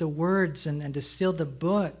shut up the words and to seal the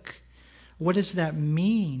book. What does that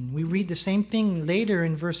mean? We read the same thing later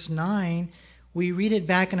in verse 9. We read it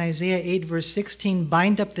back in Isaiah 8, verse 16.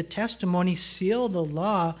 Bind up the testimony, seal the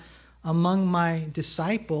law among my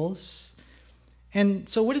disciples. And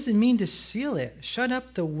so what does it mean to seal it? Shut up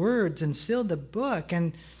the words and seal the book.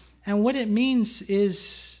 And what it means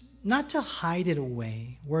is not to hide it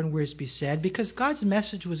away, Warren Wiersbe said, because God's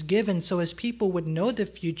message was given so as people would know the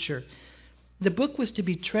future. The book was to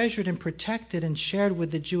be treasured and protected and shared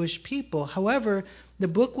with the Jewish people. However, the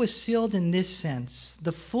book was sealed in this sense.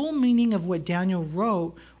 The full meaning of what Daniel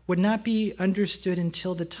wrote would not be understood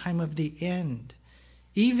until the time of the end.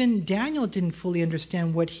 Even Daniel didn't fully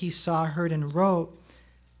understand what he saw, heard, and wrote.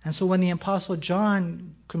 And so when the Apostle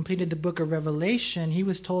John completed the book of Revelation, he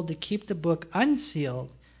was told to keep the book unsealed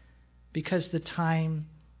because the time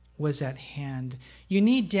was at hand. You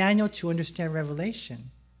need Daniel to understand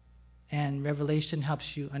Revelation. And Revelation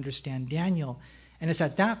helps you understand Daniel. And it's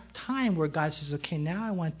at that time where God says, okay, now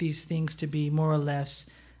I want these things to be more or less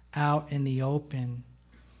out in the open.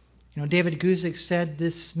 David Guzik said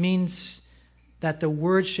this means that the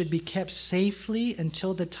words should be kept safely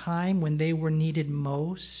until the time when they were needed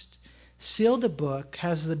most. Seal the book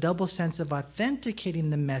has the double sense of authenticating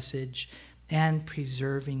the message and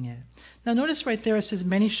preserving it. Now notice right there it says,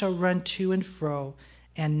 many shall run to and fro,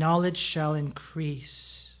 and knowledge shall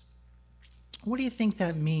increase. What do you think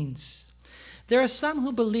that means? There are some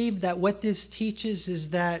who believe that what this teaches is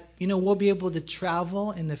that, we'll be able to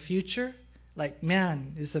travel in the future. Like,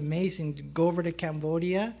 man, it's amazing to go over to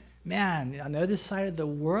Cambodia. Man, on the other side of the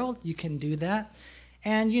world, you can do that.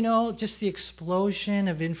 And, just the explosion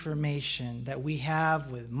of information that we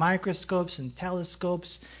have with microscopes and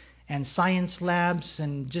telescopes and science labs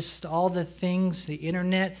and just all the things, the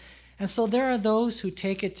internet. And so there are those who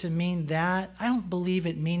take it to mean that. I don't believe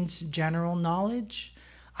it means general knowledge.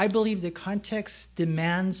 I believe the context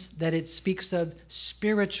demands that it speaks of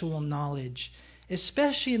spiritual knowledge,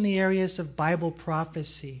 especially in the areas of Bible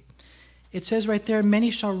prophecy. It says right there, many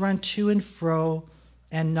shall run to and fro,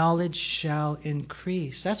 and knowledge shall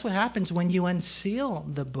increase. That's what happens when you unseal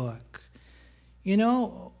the book.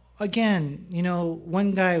 Again,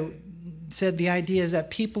 one guy said the idea is that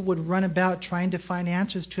people would run about trying to find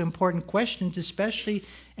answers to important questions, especially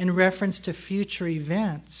in reference to future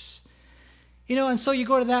events. And so you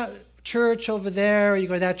go to that church over there, or you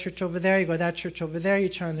go to that church over there, you go to that church over there, you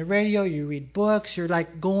turn on the radio, you read books, you're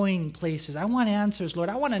like going places. I want answers, Lord.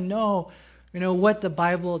 I want to know, what the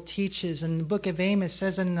Bible teaches. And the book of Amos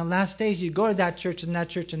says that in the last days you go to that church and that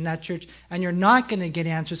church and that church, and you're not going to get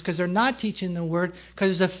answers because they're not teaching the word,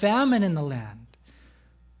 because there's a famine in the land.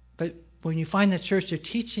 But when you find the church, they're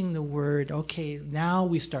teaching the word, okay, now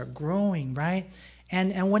we start growing, right?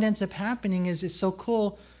 And what ends up happening is it's so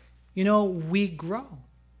cool, we grow.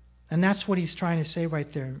 And that's what he's trying to say right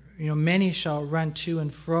there. Many shall run to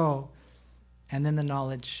and fro, and then the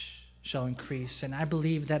knowledge shall increase. And I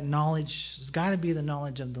believe that knowledge has got to be the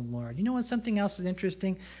knowledge of the Lord. You know what? Something else is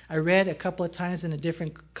interesting. I read a couple of times in the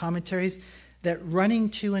different commentaries that running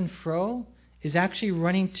to and fro is actually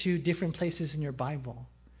running to different places in your Bible.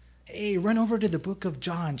 Hey, run over to the book of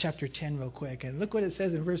John, chapter 10, real quick, and look what it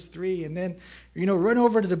says in verse 3. And then, run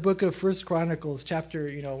over to the book of First Chronicles, chapter,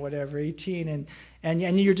 18.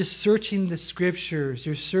 And you're just searching the Scriptures.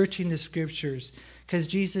 You're searching the Scriptures. Because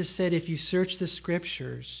Jesus said, if you search the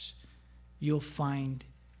Scriptures, you'll find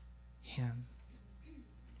Him.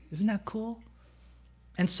 Isn't that cool?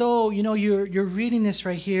 And so, you're reading this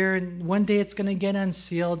right here, and one day it's going to get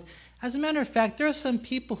unsealed. As a matter of fact, there are some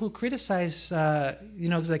people who criticize,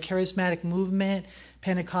 the charismatic movement,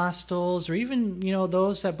 Pentecostals, or even,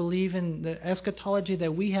 those that believe in the eschatology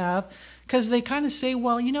that we have, because they kind of say,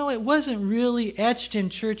 well, it wasn't really etched in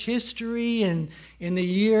church history and in the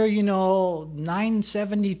year,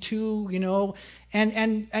 972,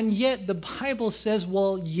 and yet the Bible says,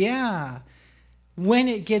 well, yeah, when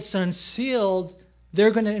it gets unsealed,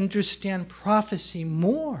 they're going to understand prophecy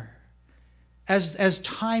more. As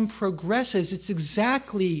time progresses, it's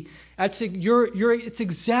exactly what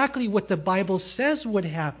the Bible says would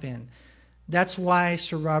happen. That's why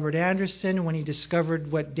Sir Robert Anderson, when he discovered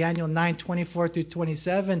what Daniel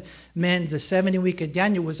 9:24-27 meant, the 70-week of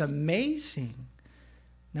Daniel, was amazing.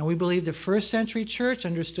 Now we believe the first century church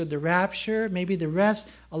understood the rapture, maybe the rest.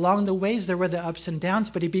 Along the ways there were the ups and downs,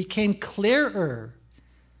 but it became clearer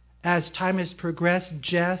as time has progressed,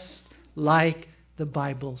 just like the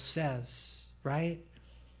Bible says. Right?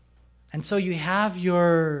 And so you have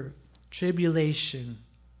your tribulation.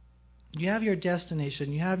 You have your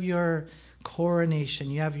destination. You have your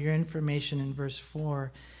coronation. You have your information in verse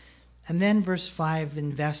 4. And then verse 5,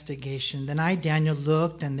 investigation. Then I, Daniel,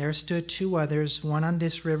 looked, and there stood two others, one on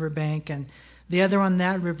this river bank and the other on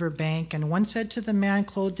that river bank. And one said to the man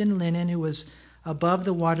clothed in linen who was above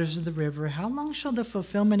the waters of the river, how long shall the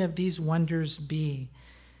fulfillment of these wonders be?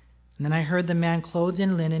 And then I heard the man clothed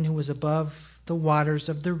in linen who was above the waters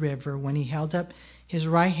of the river, when he held up his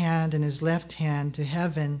right hand and his left hand to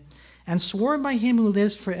heaven, and swore by him who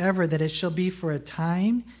lives forever that it shall be for a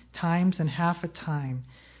time, times, and half a time.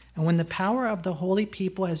 And when the power of the holy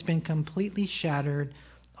people has been completely shattered,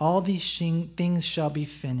 all these things shall be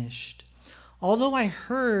finished. Although I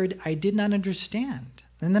heard, I did not understand.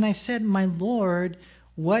 And then I said, my Lord,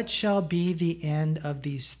 what shall be the end of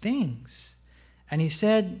these things? And he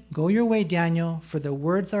said, go your way, Daniel, for the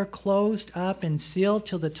words are closed up and sealed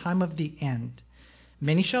till the time of the end.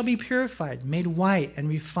 Many shall be purified, made white, and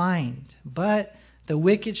refined. But the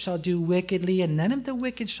wicked shall do wickedly, and none of the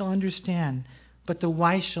wicked shall understand, but the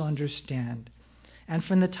wise shall understand. And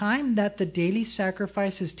from the time that the daily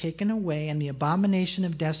sacrifice is taken away, and the abomination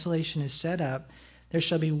of desolation is set up, there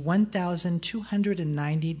shall be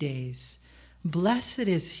 1,290 days. Blessed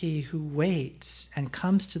is he who waits and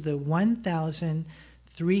comes to the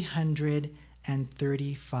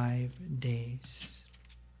 1,335 days.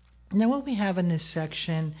 Now what we have in this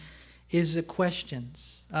section is the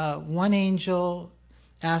questions. One angel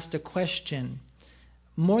asked a question,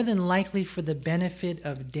 more than likely for the benefit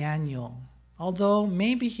of Daniel. Although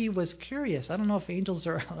maybe he was curious. I don't know if angels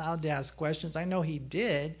are allowed to ask questions. I know he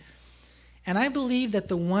did. And I believe that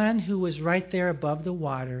the one who was right there above the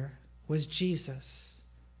water was Jesus.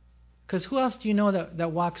 Because who else do you know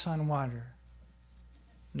that walks on water?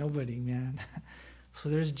 Nobody, man. So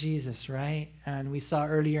there's Jesus, right? And we saw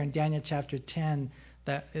earlier in Daniel chapter 10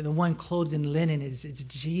 that the one clothed in linen is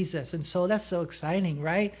Jesus. And so that's so exciting,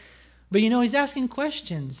 right? But he's asking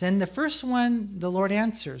questions. And the first one, the Lord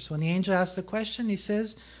answers. When the angel asks the question, he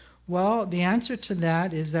says, well, the answer to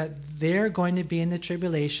that is that they're going to be in the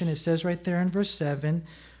tribulation. It says right there in verse 7,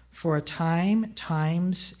 for a time,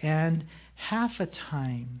 times, and half a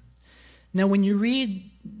time. Now, when you read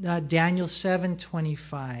Daniel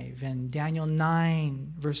 7:25 and Daniel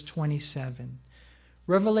 9, verse 27,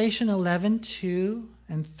 Revelation 11:2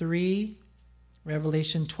 and 3,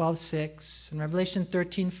 Revelation 12:6, and Revelation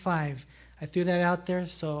 13:5. I threw that out there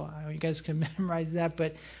so you guys can memorize that.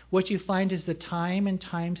 But what you find is the time and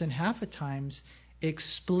times and half a times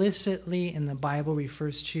explicitly in the Bible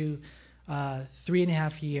refers to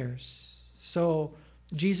 3.5 years. So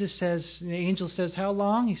Jesus says, the angel says, how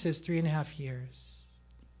long? He says 3.5 years.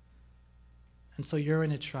 And so you're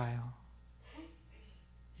in a trial.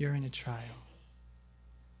 You're in a trial.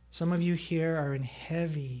 Some of you here are in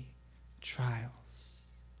heavy trials.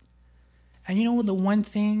 And the one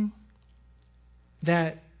thing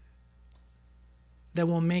that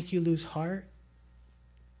will make you lose heart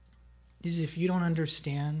is if you don't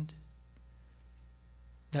understand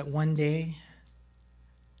that one day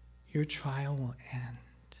your trial will end.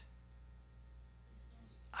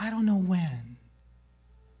 I don't know when.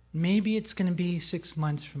 Maybe it's going to be 6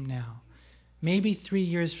 months from now. Maybe 3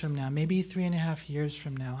 years from now. Maybe 3.5 years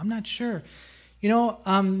from now. I'm not sure.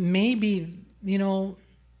 Maybe,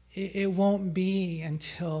 it won't be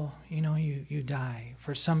until, you die.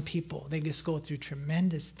 For some people, they just go through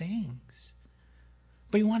tremendous things.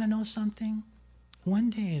 But you want to know something? One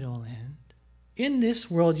day it'll end. In this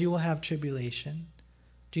world you will have tribulation.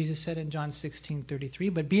 Jesus said in John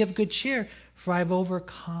 16:33, but be of good cheer, for I've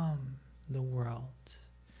overcome the world.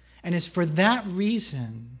 And it's for that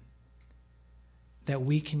reason that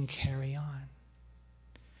we can carry on.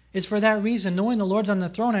 It's for that reason, knowing the Lord's on the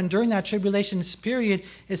throne, and during that tribulation period,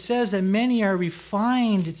 it says that many are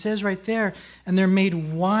refined. It says right there, and they're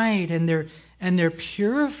made white, and they're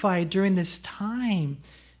purified during this time.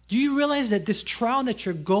 Do you realize that this trial that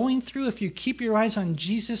you're going through, if you keep your eyes on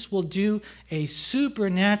Jesus, will do a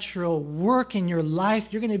supernatural work in your life?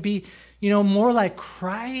 You're going to be, more like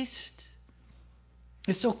Christ.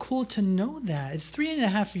 It's so cool to know that. It's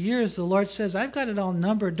 3.5 years. The Lord says, I've got it all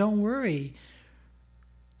numbered. Don't worry.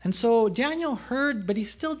 And so Daniel heard, but he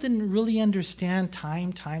still didn't really understand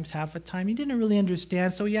time times half a time. He didn't really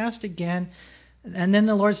understand, so he asked again. And then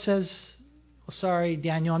the Lord says, sorry,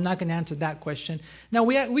 Daniel, I'm not going to answer that question. Now,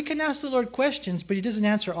 we can ask the Lord questions, but he doesn't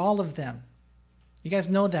answer all of them. You guys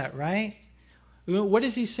know that, right? What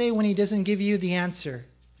does he say when he doesn't give you the answer?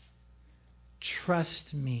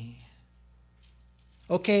 Trust me.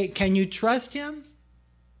 Okay, can you trust him?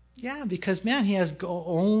 Yeah, because, man, he has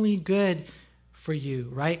only good for you,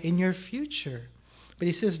 right, in your future. But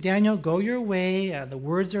he says, Daniel, go your way. The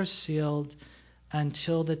words are sealed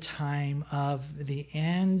until the time of the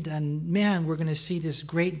end. And, man, we're going to see this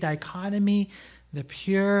great dichotomy, the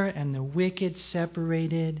pure and the wicked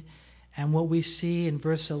separated. And what we see in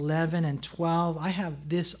verse 11 and 12, I have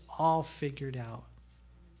this all figured out,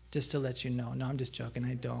 just to let you know. No, I'm just joking.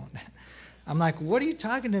 I don't. I'm like, what are you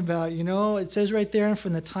talking about? It says right there, and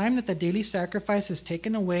from the time that the daily sacrifice is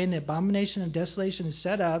taken away and the abomination of desolation is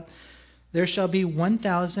set up, there shall be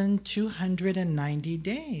 1,290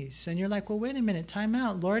 days. And you're like, well, wait a minute, time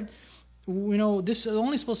out, Lord. This is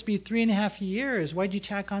only supposed to be 3.5 years. Why'd you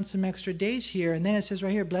tack on some extra days here? And then it says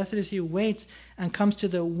right here, blessed is he who waits and comes to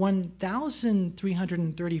the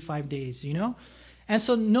 1,335 days, And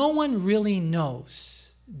so no one really knows.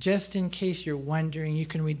 Just in case you're wondering, you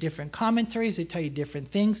can read different commentaries. They tell you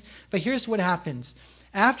different things. But here's what happens.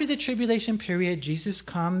 After the tribulation period, Jesus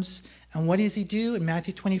comes, and what does he do? In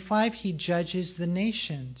Matthew 25, he judges the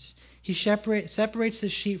nations. He separates the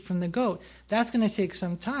sheep from the goat. That's going to take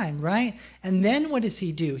some time, right? And then what does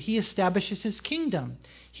he do? He establishes his kingdom.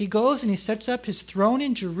 He goes and he sets up his throne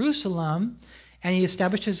in Jerusalem, and he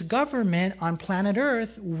establishes government on planet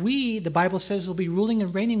Earth. We, the Bible says, will be ruling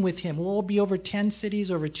and reigning with him. We'll be over 10 cities,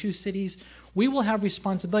 over 2 cities. We will have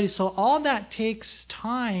responsibility. So all that takes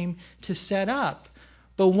time to set up.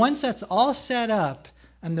 But once that's all set up,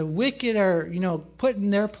 and the wicked are, put in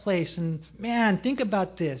their place, and man, think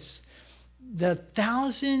about this. The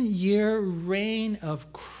 1,000-year reign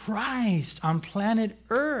of Christ on planet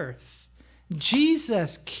Earth.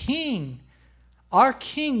 Jesus, King. Our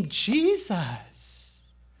King Jesus.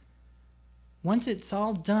 Once it's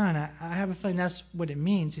all done, I have a feeling that's what it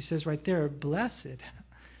means. He says right there, blessed.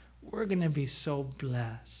 We're going to be so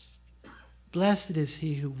blessed. Blessed is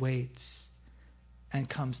he who waits and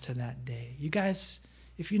comes to that day. You guys,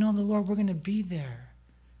 if you know the Lord, we're going to be there.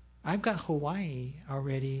 I've got Hawaii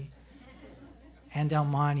already and El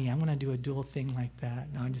Monte. I'm going to do a dual thing like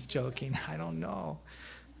that. No, I'm just joking. I don't know.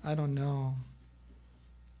 But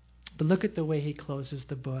look at the way he closes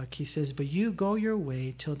the book. He says, but you go your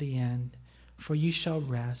way till the end, for you shall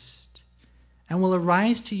rest, and will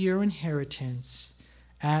arise to your inheritance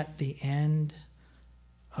at the end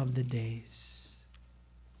of the days.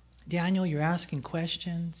 Daniel, you're asking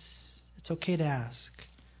questions. It's okay to ask.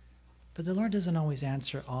 But the Lord doesn't always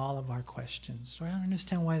answer all of our questions. So I don't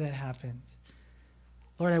understand why that happens.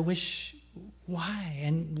 Lord, I wish why,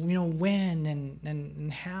 and when,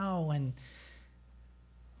 and how, and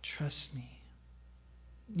trust me.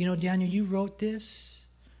 Daniel, you wrote this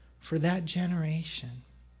for that generation.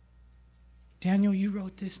 Daniel, you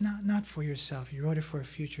wrote this not for yourself. You wrote it for a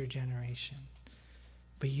future generation.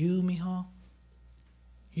 But you, Mijo,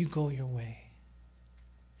 you go your way.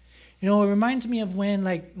 It reminds me of when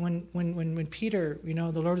Peter,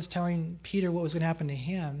 the Lord was telling Peter what was going to happen to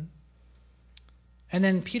him. And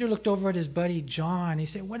then Peter looked over at his buddy John. He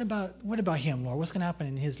said, what about him, Lord? What's going to happen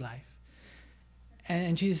in his life?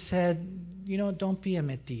 And Jesus said, don't be a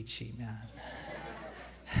metiche, man.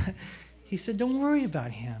 He said, don't worry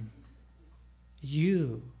about him.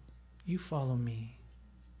 You follow me.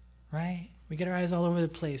 Right? We get our eyes all over the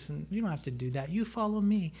place, and you don't have to do that. You follow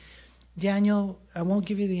me. Daniel, I won't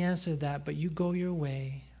give you the answer to that, but you go your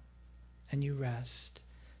way and you rest.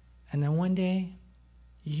 And then one day,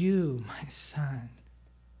 you, my son,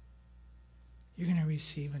 you're going to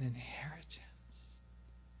receive an inheritance,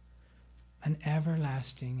 an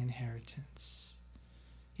everlasting inheritance.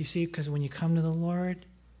 You see, because when you come to the Lord,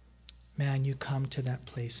 man, you come to that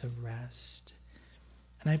place of rest.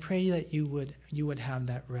 And I pray that you would have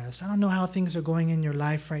that rest. I don't know how things are going in your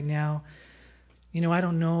life right now. I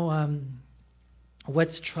don't know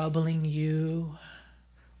what's troubling you,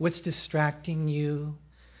 what's distracting you.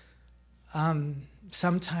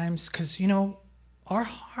 Sometimes, because, our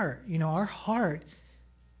heart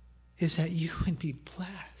is that you would be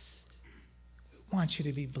blessed. We want you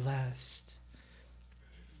to be blessed.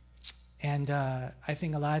 And I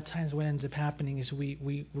think a lot of times what ends up happening is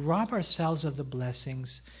we rob ourselves of the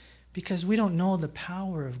blessings because we don't know the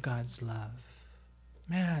power of God's love.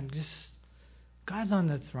 Man, God's on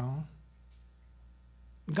the throne.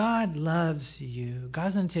 God loves you.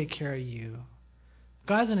 God's going to take care of you.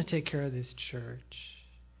 God's going to take care of this church.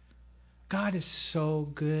 God is so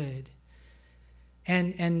good.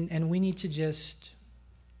 And we need to just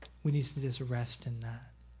rest in that.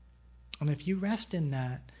 And if you rest in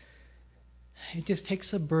that, it just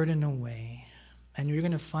takes a burden away. And you're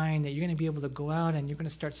going to find that you're going to be able to go out and you're going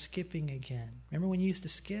to start skipping again. Remember when you used to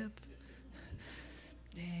skip?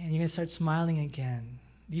 And you're going to start smiling again.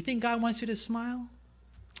 Do you think God wants you to smile?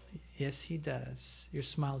 Yes, He does. Your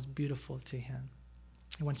smile is beautiful to Him.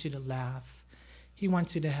 He wants you to laugh. He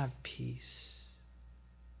wants you to have peace.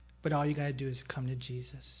 But all you got to do is come to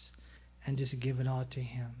Jesus and just give it all to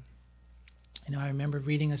Him. I remember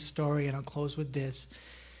reading a story, and I'll close with this.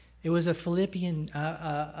 It was a Filipino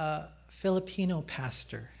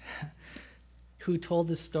pastor who told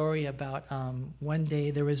the story about one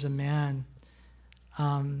day there was a man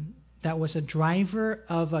that was a driver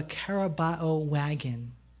of a Carabao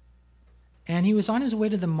wagon. And he was on his way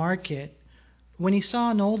to the market when he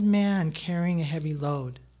saw an old man carrying a heavy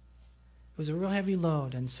load. It was a real heavy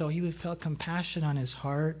load, and so he felt compassion on his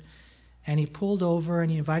heart, and he pulled over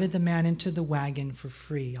and he invited the man into the wagon for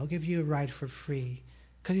free. I'll give you a ride for free.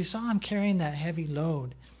 Because he saw him carrying that heavy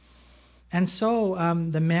load. And so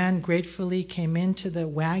the man gratefully came into the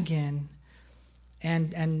wagon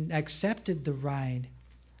and accepted the ride.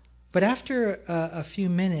 But after a few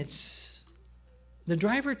minutes, the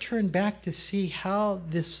driver turned back to see how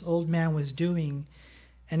this old man was doing.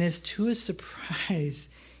 And to his surprise,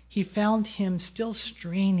 he found him still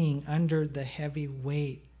straining under the heavy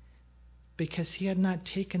weight because he had not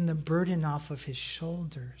taken the burden off of his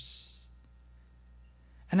shoulders.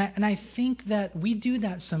 And I think that we do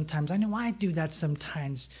that sometimes. I know I do that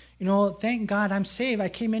sometimes. Thank God I'm saved. I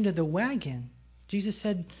came into the wagon. Jesus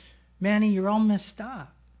said, Manny, you're all messed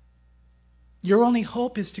up. Your only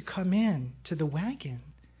hope is to come in to the wagon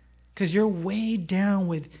because you're weighed down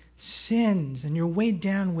with sins and you're weighed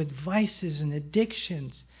down with vices and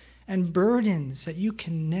addictions and burdens that you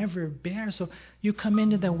can never bear. So you come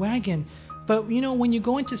into the wagon. But, when you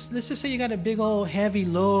go into, let's just say you got a big old heavy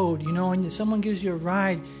load, and someone gives you a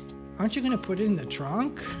ride, aren't you going to put it in the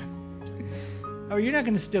trunk? Or you're not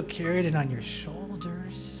going to still carry it on your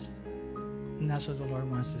shoulders? And that's what the Lord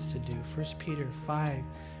wants us to do. 1 Peter 5,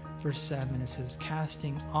 verse 7, it says,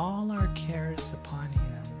 casting all our cares upon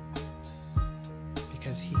Him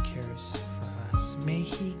because He cares for us. May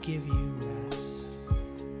He give you rest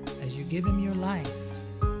as you give Him your life,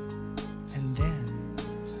 and then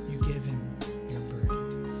you give Him your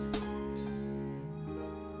burdens.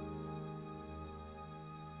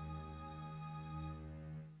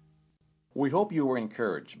 We hope you were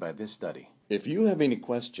encouraged by this study. If you have any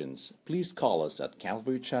questions, please call us at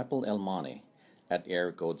Calvary Chapel El Monte at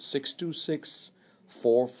area code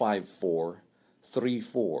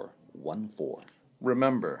 626-454-3414.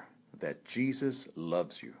 Remember that Jesus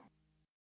loves you.